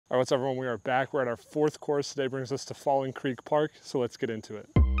All right, what's up, everyone? We are back. We're at our fourth course. Today brings us to Falling Creek Park, so let's get into it.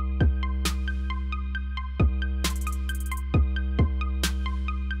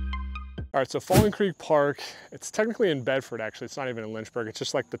 All right, so Falling Creek Park, it's technically in Bedford, actually. It's not even in Lynchburg. It's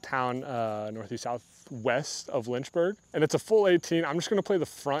just like the town northeast southwest of Lynchburg. And it's a full 18. I'm just gonna play the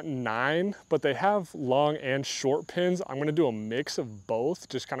front 9, but they have long and short pins. I'm gonna do a mix of both,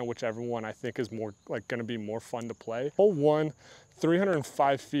 just kind of whichever one I think is more like gonna be more fun to play. Hole 1,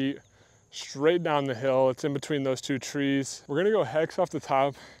 305 feet, straight down the hill. It's in between those two trees. We're gonna go hex off the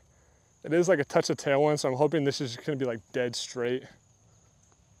top. It is like a touch of tailwind, so I'm hoping this is gonna be like dead straight.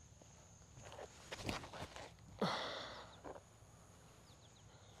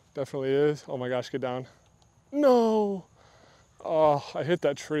 Definitely is. Oh my gosh, get down. No! Oh, I hit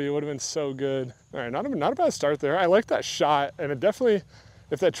that tree. It would have been so good. All right, not a bad start there. I like that shot, and it definitely,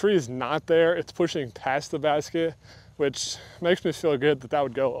 if that tree is not there, it's pushing past the basket, which makes me feel good that that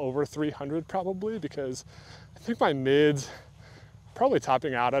would go over 300 probably, because I think my mid's probably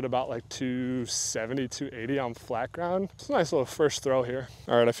topping out at about like 270, 280 on flat ground. It's a nice little first throw here.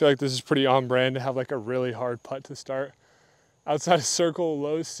 All right, I feel like this is pretty on brand to have like a really hard putt to start. Outside of circle,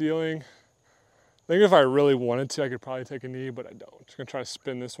 low ceiling. I think if I really wanted to, I could probably take a knee, but I don't. Just gonna try to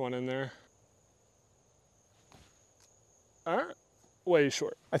spin this one in there. All right, way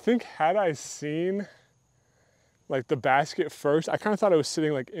short. I think had I seen like the basket first, I kind of thought it was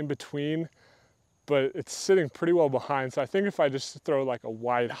sitting like in between, but it's sitting pretty well behind. So I think if I just throw like a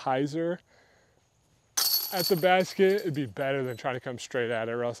wide hyzer at the basket, it'd be better than trying to come straight at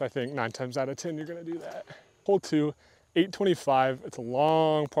it, or else I think 9 times out of 10, you're gonna do that. Hole 2, 825, it's a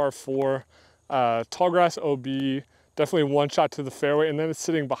long par 4, tall grass OB, definitely one shot to the fairway, and then it's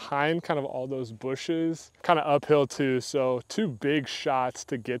sitting behind kind of all those bushes, kind of uphill too, so 2 big shots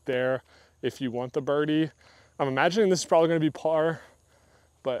to get there if you want the birdie. I'm imagining this is probably gonna be par,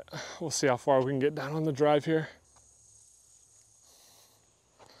 but we'll see how far we can get down on the drive here.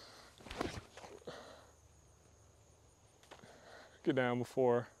 Get down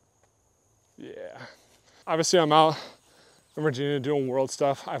before, yeah. Obviously I'm out in Virginia doing world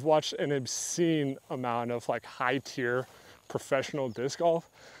stuff. I've watched an obscene amount of like high tier professional disc golf.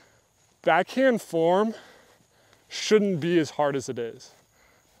 Backhand form shouldn't be as hard as it is.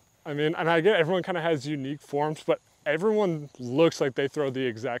 I mean, and I get everyone kind of has unique forms, but everyone looks like they throw the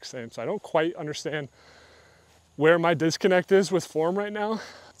exact same. So I don't quite understand where my disconnect is with form right now.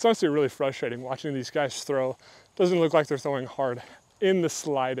 It's honestly really frustrating watching these guys throw. Doesn't look like they're throwing hard in the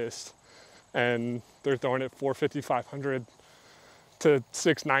slightest. And they're throwing it 450, 500 to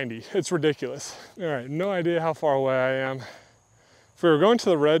 690. It's ridiculous. All right, no idea how far away I am. If we were going to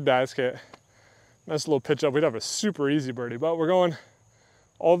the red basket, nice little pitch up, we'd have a super easy birdie, but we're going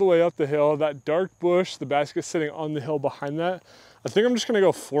all the way up the hill. That dark bush, the basket's sitting on the hill behind that. I think I'm just gonna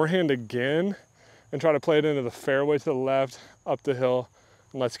go forehand again and try to play it into the fairway to the left, up the hill,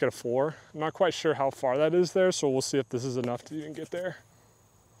 and let's get a 4. I'm not quite sure how far that is there, so we'll see if this is enough to even get there.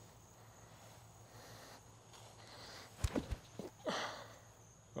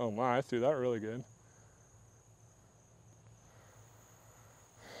 Oh my, I threw that really good.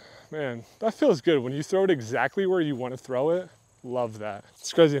 Man, that feels good. When you throw it exactly where you want to throw it, love that.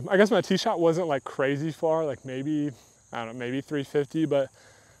 It's crazy. I guess my tee shot wasn't like crazy far, like maybe, I don't know, maybe 350, but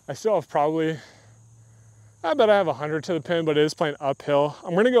I still have probably, I bet I have 100 to the pin, but it is playing uphill.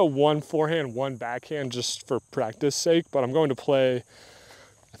 I'm gonna go 1 forehand, 1 backhand just for practice sake, but I'm going to play,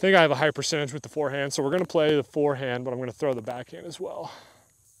 I think I have a high percentage with the forehand, so we're gonna play the forehand, but I'm gonna throw the backhand as well.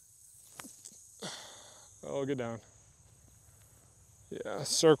 Oh, get down. Yeah,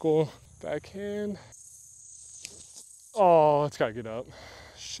 circle, backhand. Oh, it's gotta get up.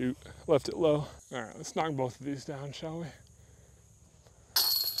 Shoot, left it low. All right, let's knock both of these down, shall we?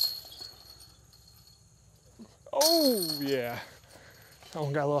 Oh, yeah. That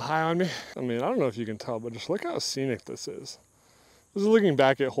one got a little high on me. I mean, I don't know if you can tell, but just look how scenic this is. This is looking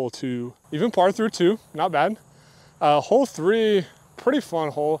back at hole 2. Even par through 2, not bad. Hole 3, pretty fun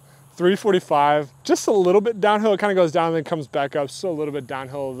hole. 345, just a little bit downhill. It kind of goes down and then comes back up. Still a little bit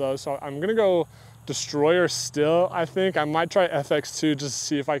downhill though. So I'm gonna go Destroyer still, I think. I might try FX2 just to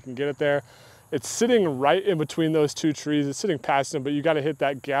see if I can get it there. It's sitting right in between those 2 trees. It's sitting past them, but you gotta hit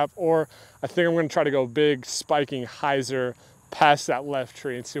that gap. Or I think I'm gonna try to go big spiking hyzer past that left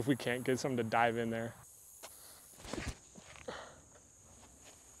tree and see if we can't get something to dive in there.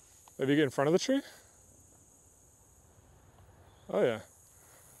 Maybe get in front of the tree? Oh yeah.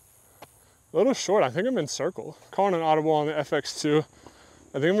 A little short, I think I'm in circle. Calling an audible on the FX2.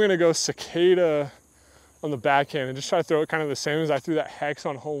 I think I'm gonna go cicada on the backhand and just try to throw it kind of the same as I threw that hex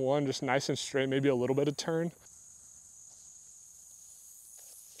on hole 1, just nice and straight, maybe a little bit of turn.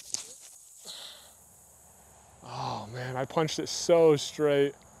 man, I punched it so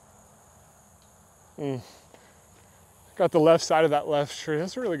straight. Got the left side of that left tree.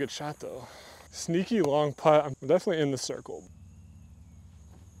 That's a really good shot though. Sneaky long putt. I'm definitely in the circle.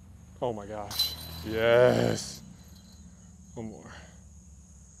 Oh my gosh. Yes. One more.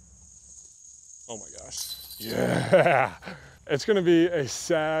 Oh my gosh. Yeah. It's gonna be a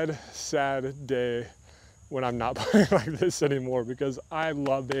sad, sad day when I'm not playing like this anymore because I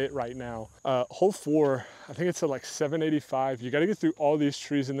love it right now. Hole 4, I think it's at like 785. You gotta get through all these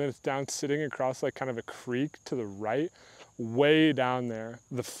trees and then it's down sitting across like kind of a creek to the right, way down there.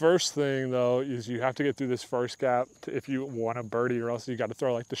 The first thing though is you have to get through this first gap if you want a birdie, or else you gotta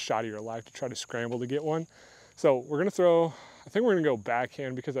throw like the shot of your life to try to scramble to get one. So we're gonna throw, I think we're gonna go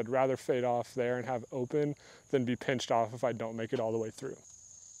backhand because I'd rather fade off there and have open than be pinched off if I don't make it all the way through.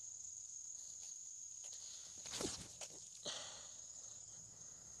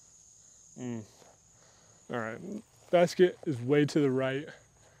 All right, basket is way to the right.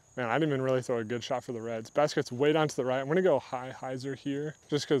 Man, I didn't even really throw a good shot for the reds. Basket's way down to the right. I'm gonna go high hyzer here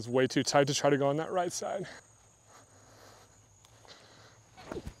just because it's way too tight to try to go on that right side.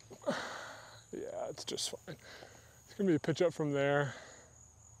 Yeah, it's just fine. It's gonna be a pitch up from there.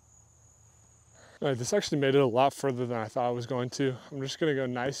 All right, this actually made it a lot further than I thought I was going to. I'm just gonna go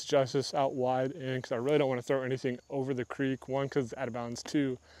nice justice out wide in because I really don't want to throw anything over the creek. One, because it's out of bounds.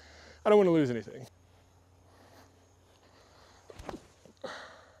 Two, I don't want to lose anything.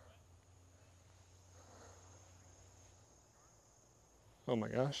 Oh my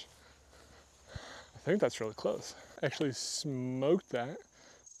gosh. I think that's really close. Actually smoked that.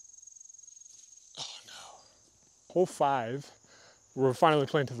 Oh no. Hole 5, we're finally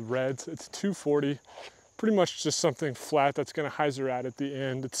playing to the reds. It's 240. Pretty much just something flat that's gonna hyzer at the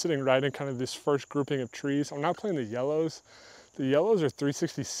end. It's sitting right in kind of this first grouping of trees. I'm not playing the yellows. The yellows are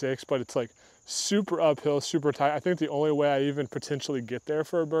 366, but it's like super uphill, super tight. I think the only way I even potentially get there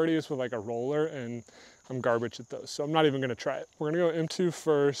for a birdie is with like a roller, and I'm garbage at those, so I'm not even gonna try it. We're gonna go M2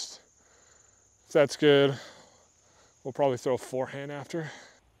 first. If that's good, we'll probably throw a forehand after.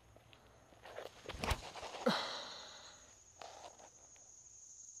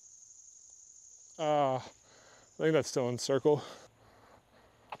 I think that's still in circle.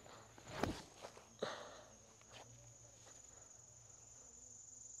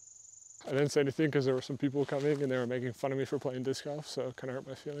 I didn't say anything because there were some people coming and they were making fun of me for playing disc golf, so it kind of hurt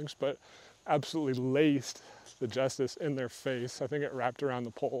my feelings, but absolutely laced the justice in their face. I think it wrapped around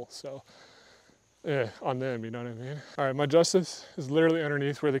the pole, so on them, you know what I mean? All right, my justice is literally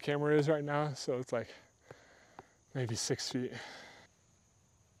underneath where the camera is right now, so it's like maybe 6 feet.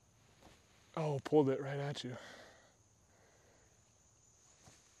 Oh, pulled it right at you.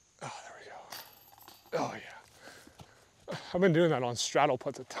 Oh, there we go. Oh yeah. I've been doing that on straddle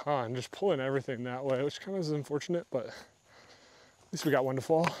putts a ton, just pulling everything that way, which kind of is unfortunate, but at least we got one to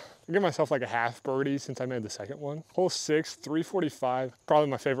fall. I give myself like a half birdie since I made the second one. Hole 6, 345, probably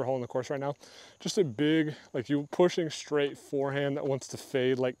my favorite hole in the course right now. Just a big, like you pushing straight forehand that wants to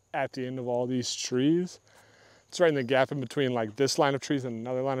fade like at the end of all these trees. It's right in the gap in between like this line of trees and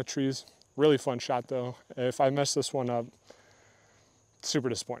another line of trees. Really fun shot though. If I mess this one up, super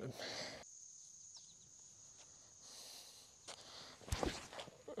disappointed.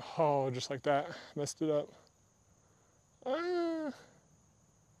 Oh, just like that, messed it up.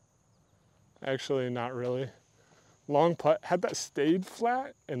 Actually, not really. Long putt, had that stayed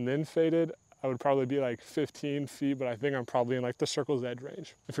flat and then faded, I would probably be like 15 feet, but I think I'm probably in like the circle's edge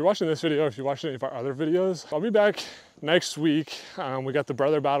range. If you're watching this video, if you're watching any of our other videos, I'll be back next week. We got the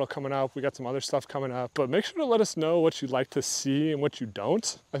brother battle coming up. We got some other stuff coming up, but make sure to let us know what you'd like to see and what you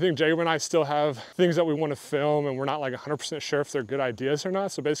don't. I think Jacob and I still have things that we want to film and we're not like 100% sure if they're good ideas or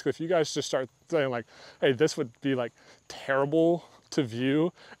not. So basically if you guys just start saying like, hey, this would be like terrible to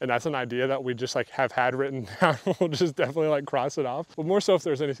view, and that's an idea that we just like have had written down, we'll just definitely like cross it off. But more so if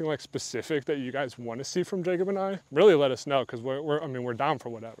there's anything like specific that you guys want to see from Jacob and I, really let us know, because we're down for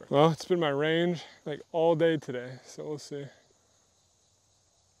whatever. Well, it's been my range like all day today, so we'll see.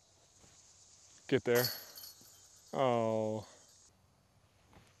 Get there. Oh.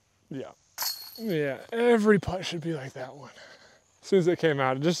 Yeah, every putt should be like that one. As soon as it came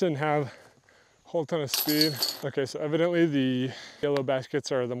out, it just didn't have whole ton of speed. Okay, so evidently the yellow baskets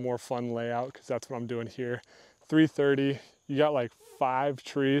are the more fun layout because that's what I'm doing here. 330, you got like 5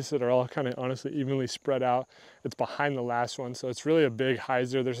 trees that are all kind of honestly evenly spread out. It's behind the last one, so it's really a big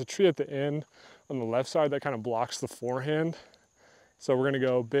hyzer. There's a tree at the end on the left side that kind of blocks the forehand. So we're gonna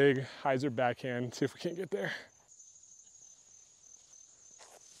go big hyzer backhand, see if we can't get there.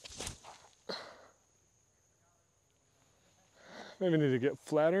 Maybe need to get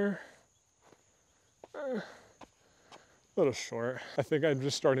flatter. A little short. I think I'm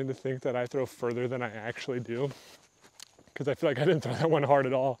just starting to think that I throw further than I actually do, because I feel like I didn't throw that one hard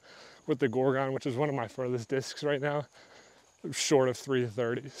at all with the Gorgon, which is one of my furthest discs right now. I'm short of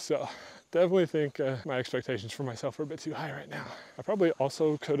 330. So definitely think my expectations for myself are a bit too high right now. I probably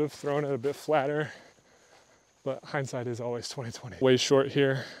also could have thrown it a bit flatter, but hindsight is always 2020. Way short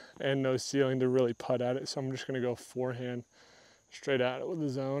here and no ceiling to really putt at it. So I'm just gonna go forehand straight at it with the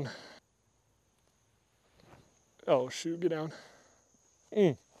zone. Oh shoot, get down.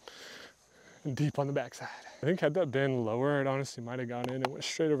 And deep on the backside. I think had that been lower, it honestly might have gone in and went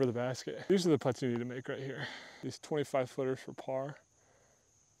straight over the basket. These are the putts you need to make right here. These 25 footers for par.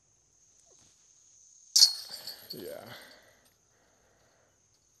 Yeah.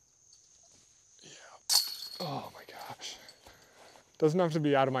 Oh my gosh. Doesn't have to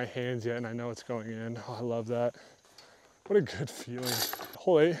be out of my hands yet, and I know it's going in. Oh, I love that. What a good feeling.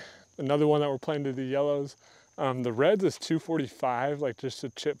 Hole 8, another one that we're playing to the yellows. The reds is 245, like just a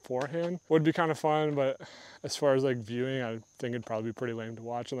chip forehand. Would be kind of fun, but as far as like viewing, I think it'd probably be pretty lame to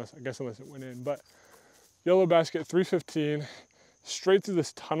watch, unless it went in. But yellow basket, 315. Straight through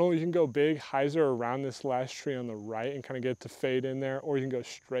this tunnel, you can go big hyzer around this last tree on the right and kind of get to fade in there, or you can go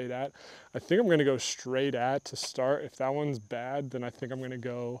straight at. I think I'm gonna go straight at to start. If that one's bad, then I think I'm gonna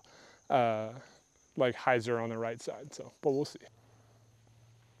go like hyzer on the right side, so, but we'll see.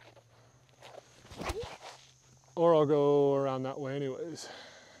 Or I'll go around that way anyways.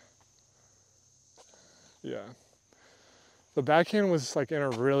 Yeah. The backhand was like in a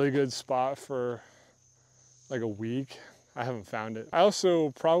really good spot for like a week. I haven't found it. I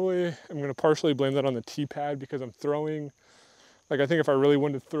also probably am gonna partially blame that on the tee pad, because I'm throwing, like I think if I really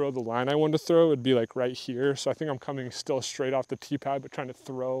wanted to throw the line I wanted to throw, it'd be like right here. So I think I'm coming still straight off the tee pad, but trying to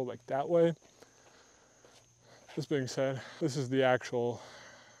throw like that way. This being said, this is the actual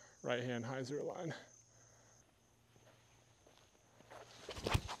right-hand hyzer line.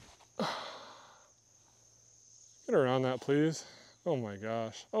 Get around that, please. Oh my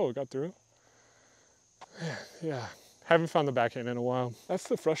gosh. Oh, it got through. Yeah. Haven't found the backhand in a while. That's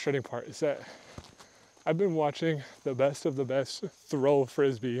the frustrating part, is that I've been watching the best of the best throw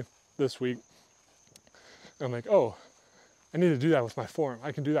frisbee this week. I'm like, oh, I need to do that with my form.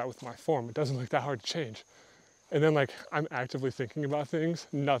 I can do that with my form. It doesn't look that hard to change. And then like I'm actively thinking about things,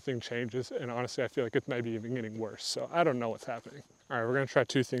 nothing changes. And honestly, I feel like it's maybe even getting worse. So I don't know what's happening. All right, we're gonna try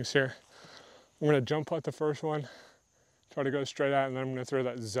two things here. I'm gonna jump putt the first one, try to go straight out, and then I'm gonna throw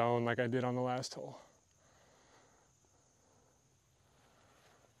that zone like I did on the last hole.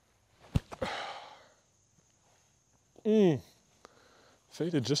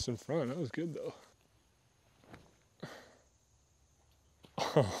 Faded just in front, that was good though.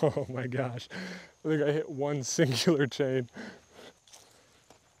 Oh my gosh, I think I hit one singular chain.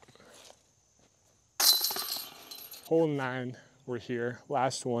 Hole 9, we're here,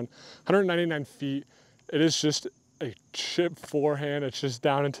 last one, 199 feet. It is just a chip forehand. It's just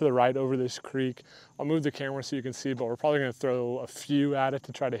down and to the right over this creek. I'll move the camera so you can see, but we're probably gonna throw a few at it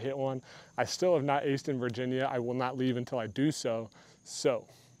to try to hit one. I still have not aced in Virginia. I will not leave until I do so. So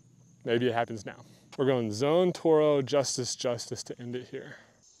maybe it happens now. We're going zone, Toro, justice, justice to end it here.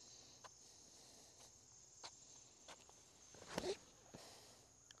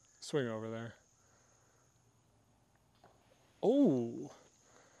 Swing over there. Oh,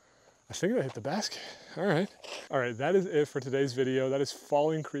 I think I hit the basket. All right. All right, that is it for today's video. That is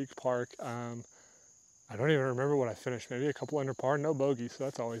Falling Creek Park. I don't even remember what I finished. Maybe a couple under par, no bogey, so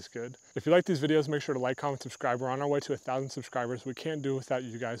that's always good. If you like these videos, make sure to like, comment, subscribe. We're on our way to 1,000 subscribers. We can't do it without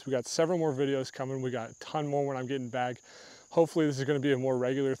you guys. We got several more videos coming. We got a ton more when I'm getting back. Hopefully this is gonna be a more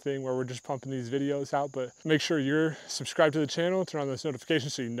regular thing where we're just pumping these videos out, but make sure you're subscribed to the channel, turn on those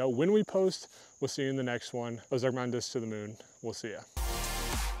notifications so you know when we post. We'll see you in the next one. Ozark Mountain Discs to the moon. We'll see ya.